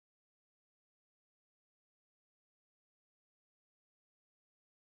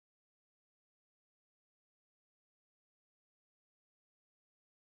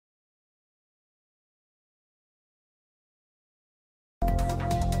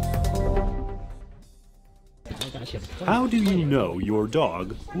How do you know your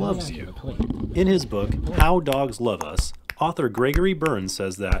dog loves you? In his book, How Dogs Love Us, author Gregory Burns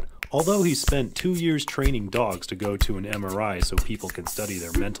says that, although he spent 2 years training dogs to go to an MRI so people can study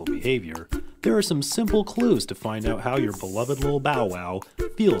their mental behavior, there are some simple clues to find out how your beloved little Bow Wow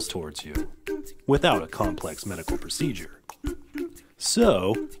feels towards you, without a complex medical procedure.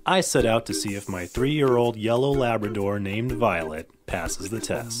 So, I set out to see if my 3-year-old yellow Labrador named Violet passes the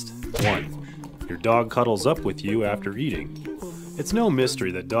test. 1. Your dog cuddles up with you after eating. It's no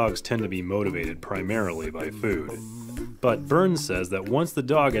mystery that dogs tend to be motivated primarily by food. But Burns says that once the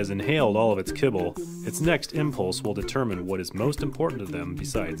dog has inhaled all of its kibble, its next impulse will determine what is most important to them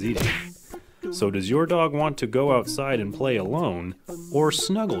besides eating. So does your dog want to go outside and play alone, or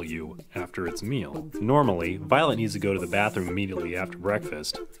snuggle you after its meal? Normally, Violet needs to go to the bathroom immediately after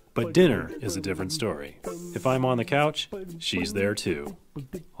breakfast, but dinner is a different story. If I'm on the couch, she's there too.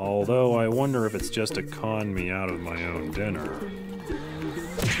 Although I wonder if it's just to con me out of my own dinner.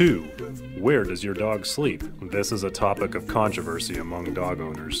 2. Where does your dog sleep? This is a topic of controversy among dog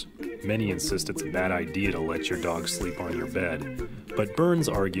owners. Many insist it's a bad idea to let your dog sleep on your bed, but Burns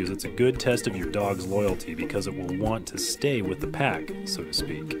argues it's a good test of your dog's loyalty because it will want to stay with the pack, so to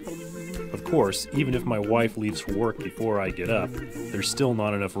speak. Of course, even if my wife leaves for work before I get up, there's still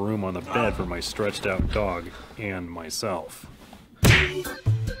not enough room on the bed for my stretched out dog and myself.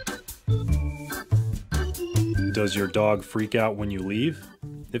 Does your dog freak out when you leave?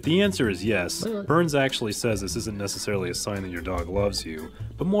 If the answer is yes, Burns actually says this isn't necessarily a sign that your dog loves you,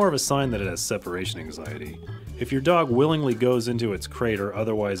 but more of a sign that it has separation anxiety. If your dog willingly goes into its crate or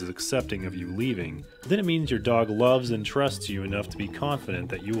otherwise is accepting of you leaving, then it means your dog loves and trusts you enough to be confident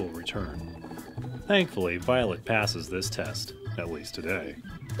that you will return. Thankfully, Violet passes this test, at least today.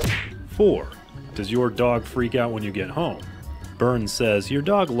 4. Does your dog freak out when you get home? Burns says your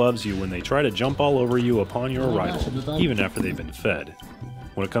dog loves you when they try to jump all over you upon your arrival, even after they've been fed.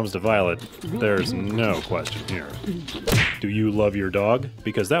 When it comes to Violet, there's no question here. Do you love your dog?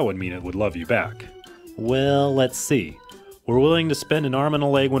 Because that would mean it would love you back. Well, let's see. We're willing to spend an arm and a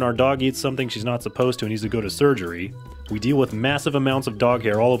leg when our dog eats something she's not supposed to and needs to go to surgery. We deal with massive amounts of dog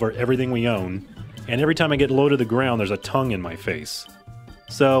hair all over everything we own. And every time I get low to the ground, there's a tongue in my face.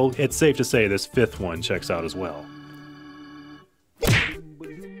 So, it's safe to say this 5th one checks out as well.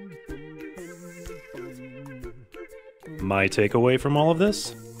 My takeaway from all of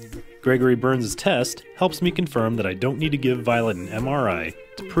this? Gregory Burns' test helps me confirm that I don't need to give Violet an MRI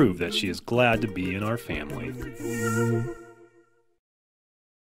to prove that she is glad to be in our family.